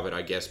mentally recovered,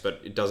 I guess,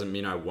 but it doesn't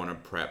mean I want to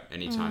prep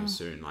anytime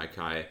soon. Like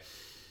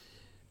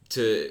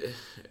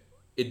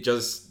it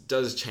just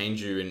does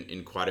change you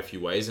in quite a few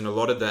ways. And a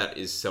lot of that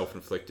is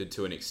self-inflicted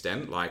to an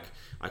extent. Like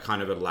I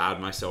kind of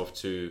allowed myself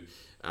to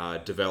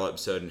develop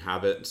certain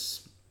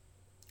habits,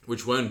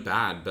 which weren't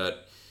bad,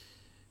 but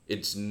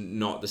it's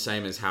not the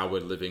same as how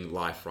we're living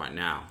life right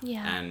now.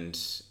 Yeah. And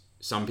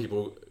some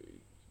people,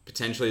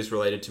 potentially it's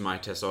related to my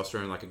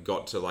testosterone. Like it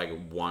got to like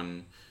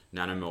 1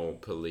 nanomole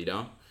per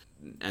liter.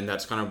 And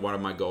that's kind of one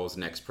of my goals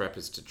next prep,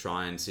 is to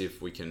try and see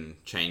if we can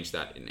change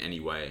that in any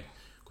way.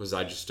 Because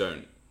I just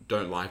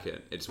don't like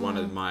it. It's one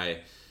of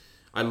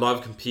I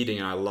love competing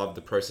and I love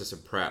the process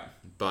of prep,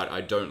 but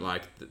I don't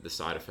like the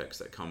side effects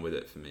that come with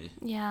it for me.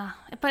 Yeah.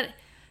 But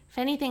if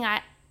anything,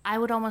 I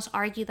would almost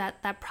argue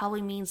that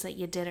probably means that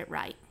you did it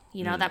right.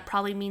 That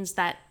probably means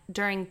that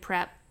during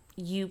prep,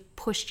 you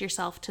pushed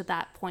yourself to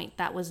that point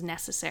that was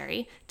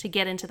necessary to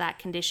get into that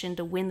condition,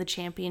 to win the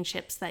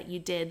championships that you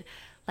did.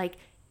 Like,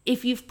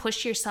 if you've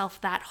pushed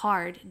yourself that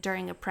hard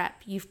during a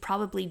prep, you've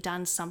probably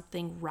done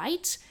something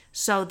right,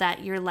 so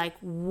that you're like,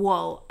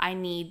 whoa, I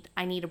need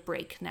a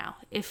break now.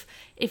 If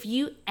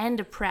you end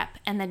a prep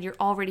and then you're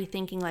already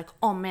thinking like,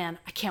 oh man,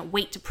 I can't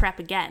wait to prep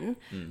again,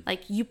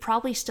 like you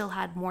probably still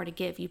had more to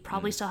give. You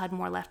probably still had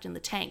more left in the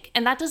tank.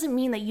 And that doesn't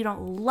mean that you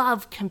don't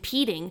love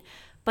competing,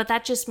 but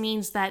that just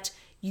means that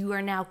you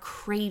are now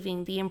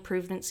craving the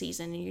improvement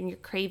season, and you're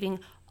craving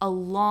a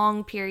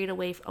long period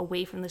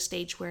away from the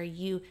stage where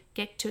you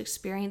get to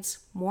experience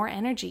more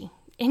energy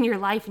in your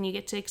life, and you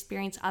get to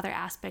experience other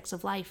aspects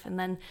of life. And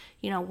then,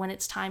 when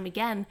it's time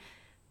again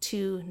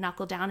to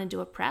knuckle down and do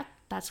a prep,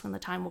 that's when the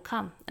time will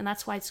come. And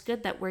that's why it's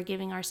good that we're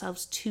giving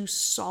ourselves 2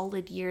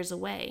 solid years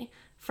away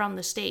from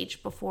the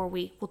stage before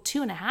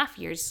 2.5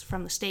 years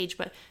from the stage,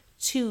 but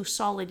 2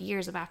 solid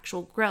years of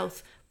actual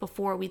growth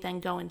before we then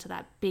go into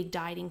that big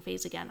dieting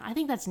phase again. I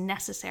think that's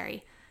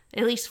necessary,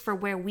 at least for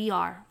where we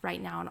are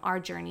right now in our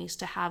journeys,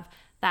 to have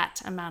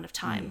that amount of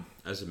time.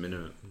 As a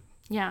minimum.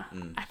 Yeah.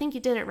 I think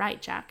you did it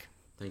right, Jack.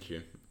 Thank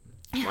you.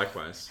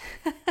 Likewise.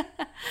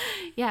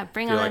 Yeah,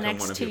 bring I feel on like the I'm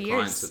next one of 2 your years.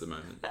 clients at the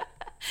moment.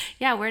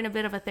 Yeah, we're in a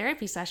bit of a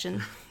therapy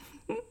session.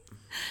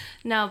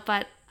 No,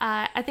 but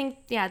I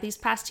think, these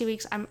past 2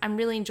 weeks, I'm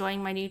really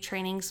enjoying my new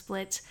training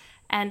split.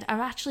 And I'm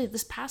actually,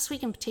 this past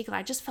week in particular,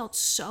 I just felt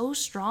so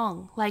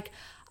strong. Like,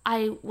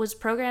 I was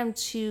programmed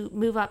to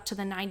move up to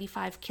the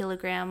 95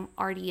 kilogram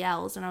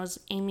RDLs, and I was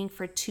aiming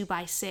for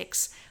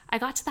 2x6. I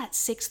got to that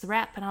 6th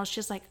rep and I was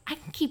just like, I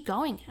can keep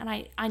going. And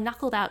I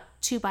knuckled out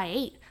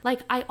 2x8.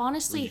 Like, I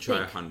honestly think... Will you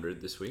try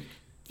 100 this week?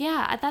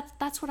 Yeah,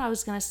 that's what I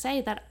was going to say,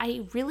 that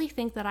I really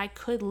think that I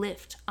could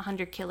lift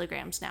 100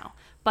 kilograms now.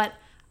 But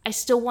I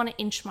still want to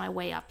inch my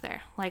way up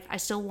there. Like, I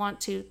still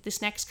want to,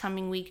 this next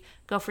coming week,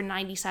 go for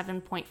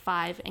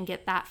 97.5 and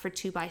get that for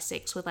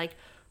 2x6 with like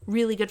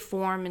really good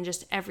form and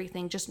just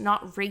everything. Just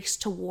not race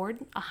toward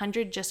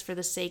 100 just for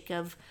the sake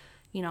of,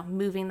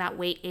 moving that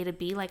weight A to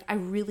B. Like, I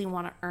really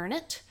want to earn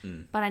it,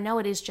 but I know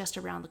it is just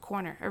around the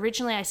corner.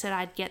 Originally, I said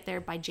I'd get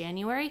there by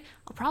January.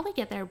 I'll probably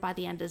get there by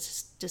the end of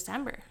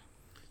December.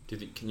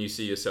 Can you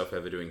see yourself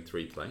ever doing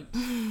 3 plates?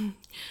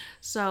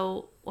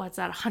 So what's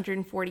that,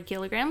 140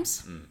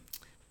 kilograms?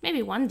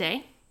 Maybe one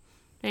day.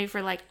 Maybe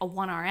for like a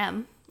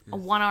 1RM, a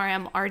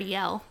 1RM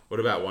RDL. What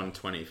about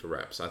 120 for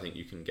reps? I think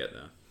you can get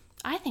there.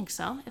 I think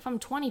so. If I'm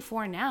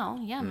 24 now,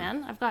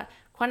 man, I've got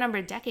quite a number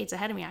of decades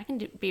ahead of me. I can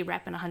be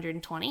repping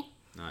 120.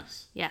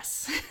 Nice.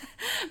 Yes.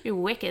 Be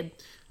wicked.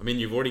 I mean,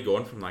 you've already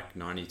gone from like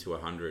 90 to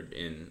 100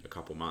 in a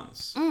couple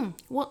months.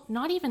 Well,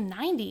 not even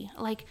 90.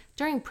 Like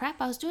during prep,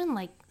 I was doing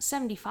like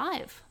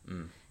 75.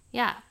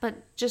 Yeah,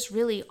 but just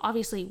really,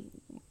 obviously,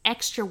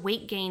 extra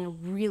weight gain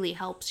really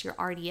helps your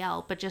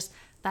RDL, but just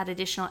that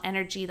additional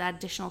energy, that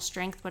additional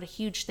strength. But a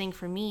huge thing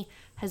for me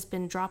has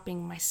been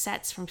dropping my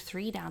sets from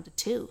 3 down to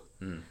 2.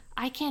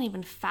 I can't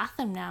even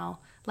fathom now,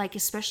 like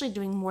especially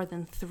doing more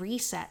than 3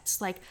 sets.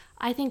 Like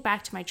I think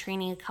back to my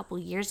training a couple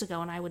years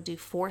ago and I would do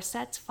 4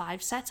 sets,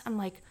 5 sets. I'm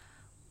like,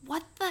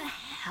 what the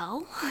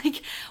hell?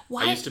 Like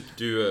why? I used to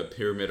do a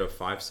pyramid of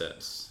 5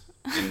 sets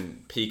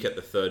and peak at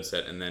the 3rd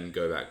set and then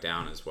go back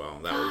down as well.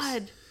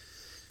 That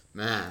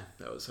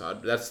was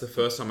hard. That's the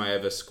first time I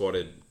ever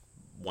squatted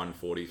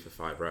 140 for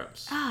 5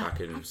 reps back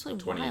in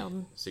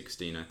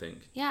 2016, I think.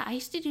 Yeah, I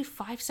used to do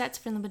 5 sets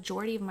for the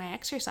majority of my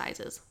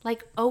exercises.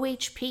 Like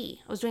OHP,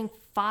 I was doing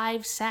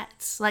 5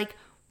 sets. Like,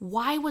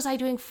 why was I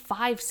doing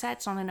 5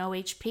 sets on an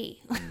OHP?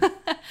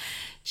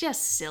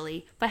 Just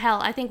silly. But hell,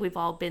 I think we've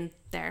all been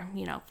there,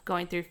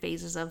 going through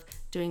phases of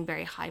doing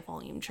very high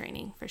volume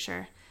training for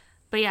sure.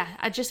 But yeah,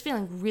 I'm just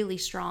feeling really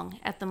strong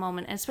at the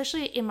moment, and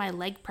especially in my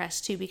leg press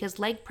too, because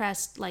leg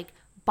press, like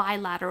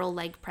bilateral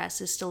leg press,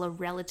 is still a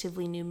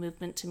relatively new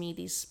movement to me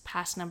these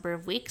past number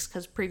of weeks,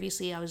 because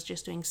previously I was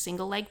just doing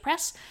single leg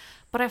press.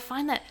 But I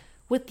find that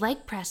with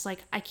leg press,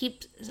 like I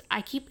keep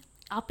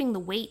upping the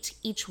weight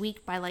each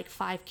week by like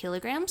 5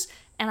 kilograms,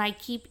 and I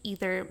keep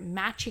either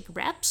matching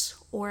reps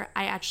or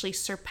I actually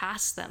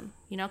surpass them,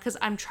 because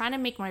I'm trying to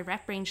make my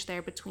rep range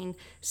there between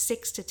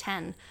 6 to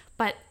 10.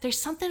 But there's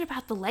something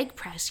about the leg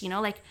press,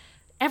 like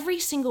every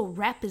single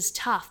rep is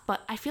tough,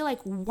 but I feel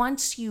like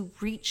once you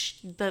reach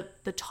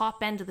the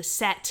top end of the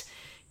set,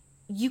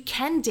 you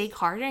can dig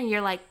harder and you're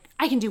like,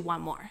 I can do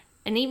one more.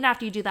 And even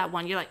after you do that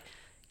one, you're like,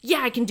 yeah,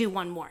 I can do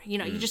one more. You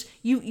just,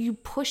 you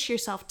push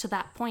yourself to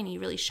that point and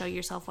you really show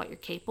yourself what you're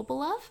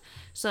capable of.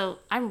 So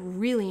I'm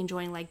really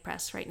enjoying leg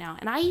press right now.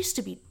 And I used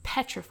to be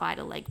petrified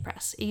of leg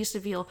press. It used to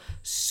feel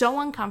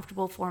so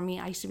uncomfortable for me.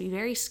 I used to be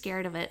very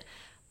scared of it.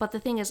 But the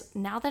thing is,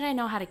 now that I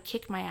know how to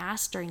kick my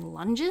ass during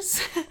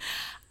lunges,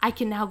 I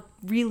can now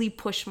really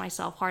push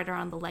myself harder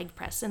on the leg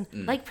press. And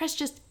leg press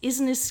just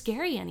isn't as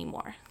scary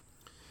anymore.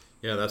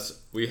 Yeah,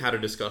 we had a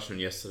discussion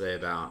yesterday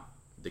about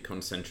the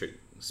concentric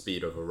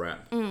speed of a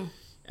rep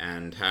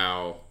and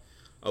how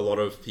a lot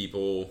of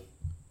people,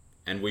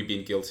 and we've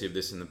been guilty of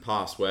this in the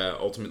past, where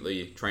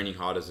ultimately training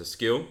hard is a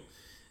skill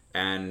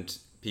and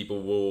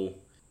people will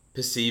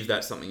perceive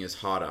that something is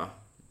harder.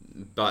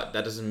 But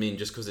that doesn't mean,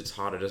 just because it's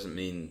harder doesn't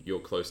mean you're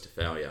close to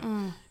failure.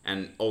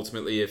 And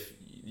ultimately, if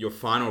your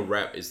final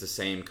rep is the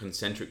same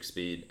concentric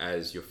speed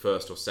as your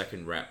first or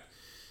second rep,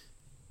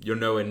 you're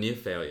nowhere near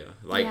failure.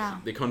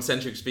 The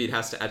concentric speed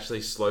has to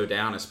actually slow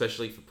down,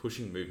 especially for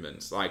pushing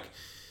movements. Like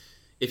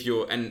if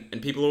you're,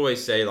 and people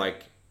always say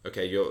like,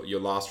 okay, your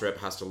last rep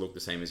has to look the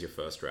same as your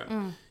first rep.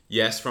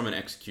 Yes, from an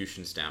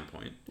execution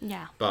standpoint.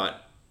 Yeah.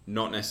 But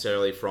not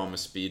necessarily from a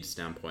speed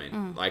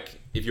standpoint.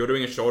 Like if you're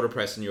doing a shoulder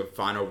press and your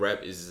final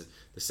rep is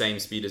the same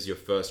speed as your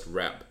first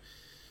rep,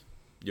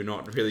 you're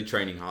not really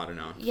training hard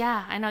enough.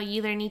 Yeah, I know. You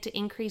either need to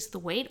increase the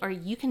weight or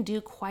you can do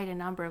quite a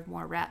number of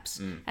more reps.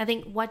 I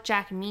think what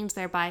Jack means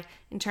there by,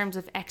 in terms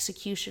of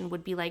execution,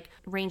 would be like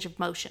range of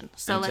motion.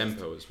 So and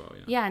tempo as well,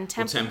 Yeah, and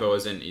tempo. Well, tempo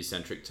is an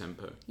eccentric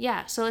tempo.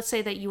 Yeah, so let's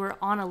say that you were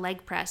on a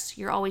leg press.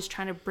 You're always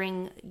trying to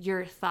bring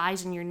your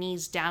thighs and your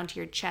knees down to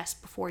your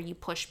chest before you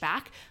push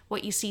back.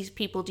 What you see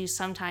people do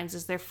sometimes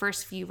is their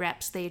first few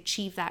reps, they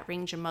achieve that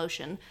range of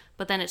motion,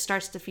 but then it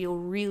starts to feel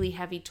really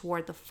heavy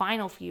toward the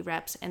final few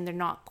reps and they're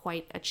not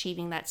quite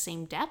achieving that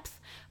same depth.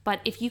 But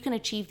if you can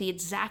achieve the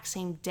exact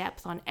same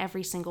depth on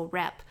every single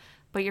rep,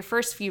 but your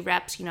first few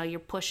reps, you're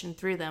pushing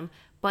through them,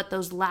 but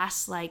those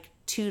last like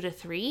 2 to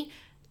 3,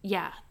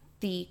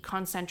 the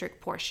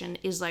concentric portion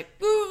is like,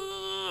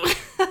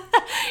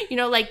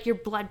 like your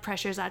blood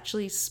pressure is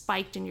actually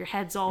spiked and your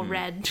head's all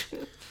red.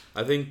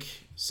 I think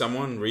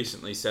someone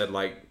recently said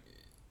like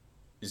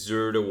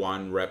 0 to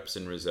 1 reps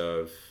in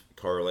reserve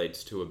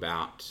correlates to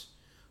about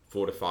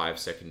 4 to 5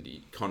 second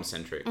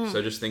concentric.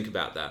 So just think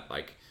about that.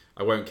 Like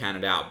I won't count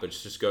it out, but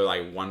just go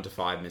like 1 to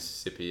 5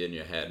 Mississippi in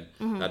your head.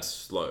 That's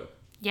slow.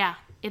 Yeah,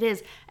 it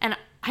is. And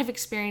I've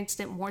experienced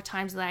it more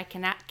times than I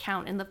can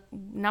count. And the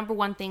number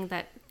one thing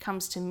that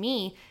comes to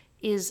me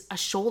is a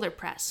shoulder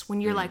press.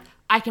 When you're like,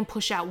 I can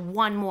push out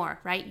one more,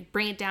 right? You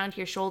bring it down to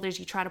your shoulders,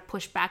 you try to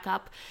push back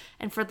up.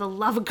 And for the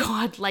love of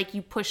God, like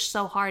you push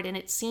so hard and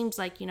it seems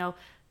like,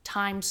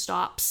 time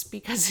stops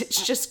because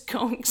it's just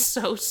going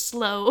so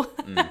slow.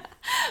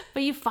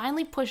 But you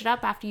finally push it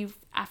up after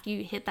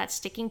you hit that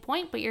sticking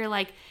point. But you're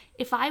like,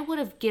 if I would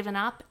have given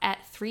up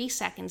at 3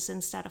 seconds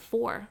instead of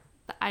 4,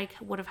 I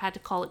would have had to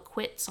call it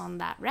quits on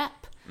that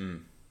rep.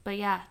 But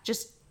yeah,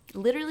 just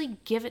literally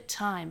give it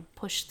time,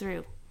 push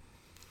through.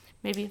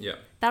 Maybe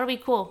that'll be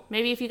cool.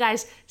 Maybe if you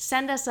guys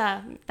send us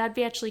that'd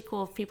be actually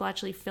cool if people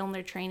actually film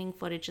their training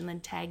footage and then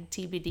tag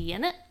TBD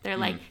in it. They're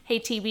like, hey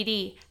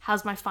TBD,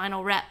 how's my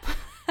final rep?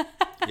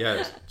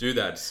 Yeah, do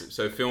that.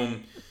 So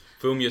film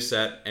your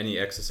set, any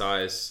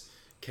exercise,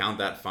 count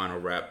that final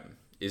rep.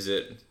 Is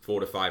it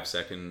 4 to 5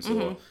 seconds?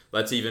 Or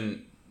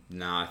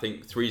I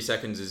think 3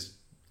 seconds is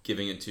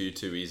giving it to you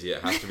too easy.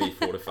 It has to be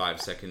 4 to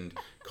 5 second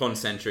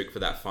concentric for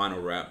that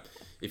final rep.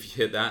 If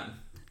you hit that,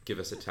 give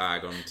us a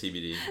tag on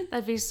TBD.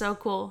 That'd be so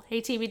cool.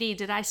 Hey TBD,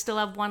 did I still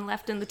have one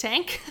left in the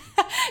tank?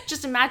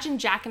 Just imagine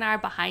Jack and I are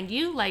behind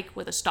you, like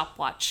with a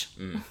stopwatch.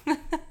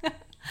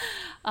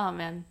 Oh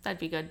man, that'd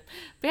be good.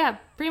 But yeah,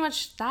 pretty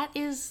much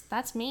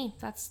that's me.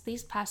 That's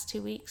these past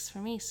 2 weeks for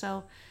me.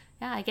 So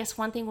yeah, I guess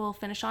one thing we'll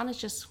finish on is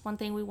just one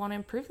thing we want to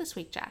improve this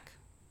week, Jack.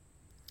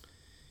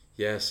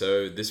 Yeah,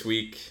 so this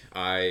week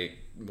I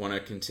want to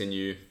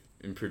continue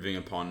improving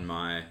upon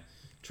my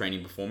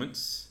training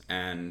performance,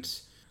 and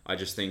I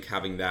just think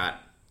having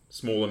that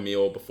smaller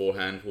meal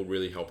beforehand will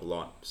really help a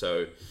lot.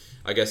 So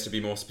I guess to be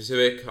more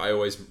specific, I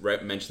always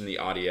mention the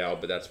RDL,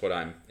 but that's what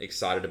I'm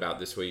excited about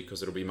this week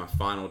because it'll be my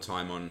final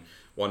time on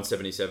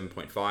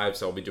 177.5.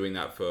 So I'll be doing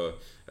that for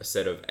a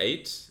set of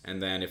 8.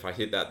 And then if I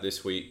hit that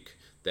this week,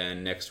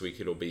 then next week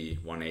it'll be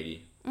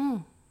 180.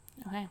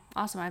 Okay,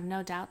 awesome. I have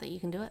no doubt that you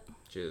can do it.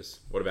 Cheers.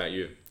 What about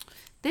you?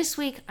 This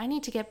week, I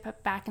need to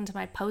get back into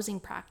my posing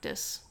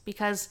practice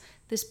because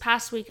this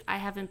past week, I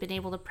haven't been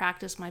able to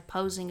practice my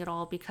posing at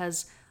all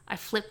because I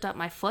flipped up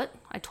my foot.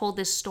 I told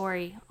this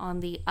story on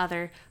the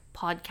other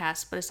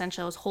podcast, but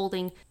essentially I was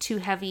holding 2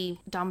 heavy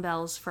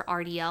dumbbells for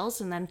RDLs,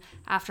 and then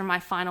after my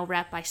final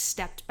rep, I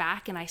stepped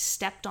back and I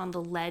stepped on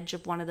the ledge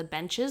of one of the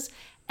benches,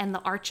 and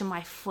the arch of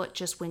my foot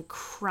just went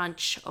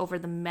crunch over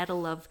the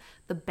metal of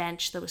the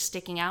bench that was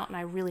sticking out, and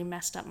I really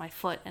messed up my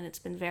foot, and it's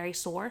been very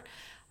sore.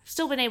 I've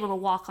still been able to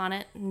walk on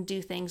it and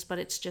do things, but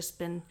it's just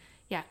been,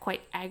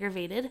 quite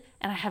aggravated,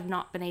 and I have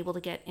not been able to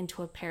get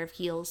into a pair of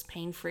heels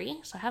pain-free,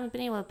 so I haven't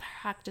been able to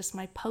practice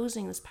my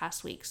posing this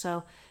past week.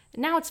 So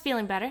now it's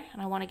feeling better,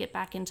 and I want to get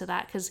back into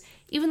that because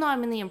even though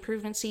I'm in the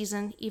improvement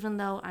season, even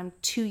though I'm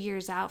 2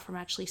 years out from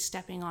actually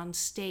stepping on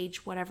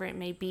stage, whatever it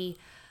may be,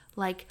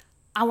 like,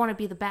 I want to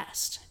be the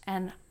best,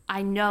 and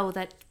I know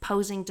that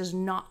posing does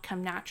not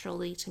come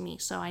naturally to me,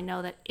 so I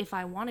know that if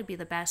I want to be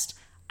the best,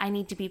 I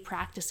need to be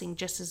practicing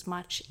just as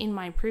much in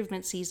my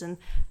improvement season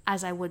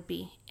as I would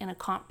be in a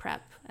comp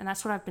prep. And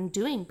that's what I've been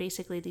doing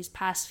basically these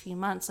past few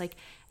months, like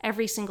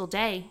every single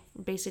day,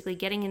 basically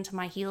getting into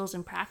my heels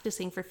and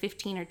practicing for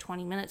 15 or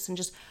 20 minutes and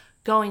just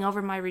going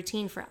over my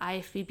routine for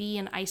IFBB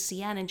and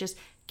ICN and just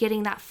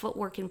getting that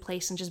footwork in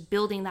place and just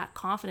building that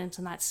confidence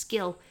and that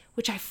skill,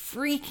 which I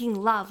freaking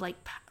love. Like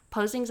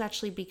posing is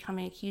actually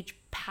becoming a huge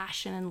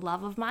passion and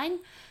love of mine.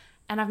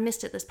 And I've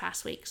missed it this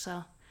past week.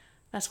 So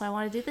that's why I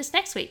want to do this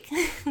next week.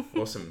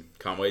 Awesome.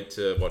 Can't wait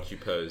to watch you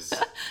pose.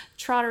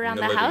 Trot around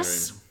the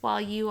house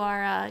while you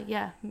are,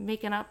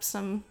 making up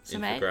some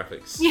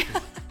infographics. Yeah.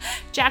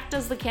 Jack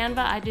does the Canva,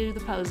 I do the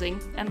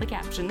posing and the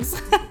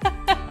captions.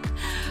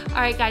 All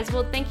right, guys.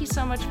 Well, thank you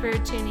so much for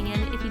tuning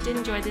in. If you did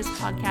enjoy this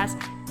podcast,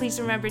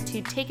 please remember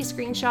to take a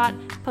screenshot,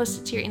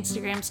 post it to your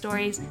Instagram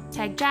stories,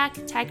 tag Jack,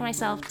 tag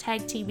myself,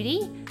 tag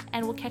TBD,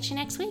 and we'll catch you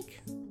next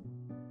week.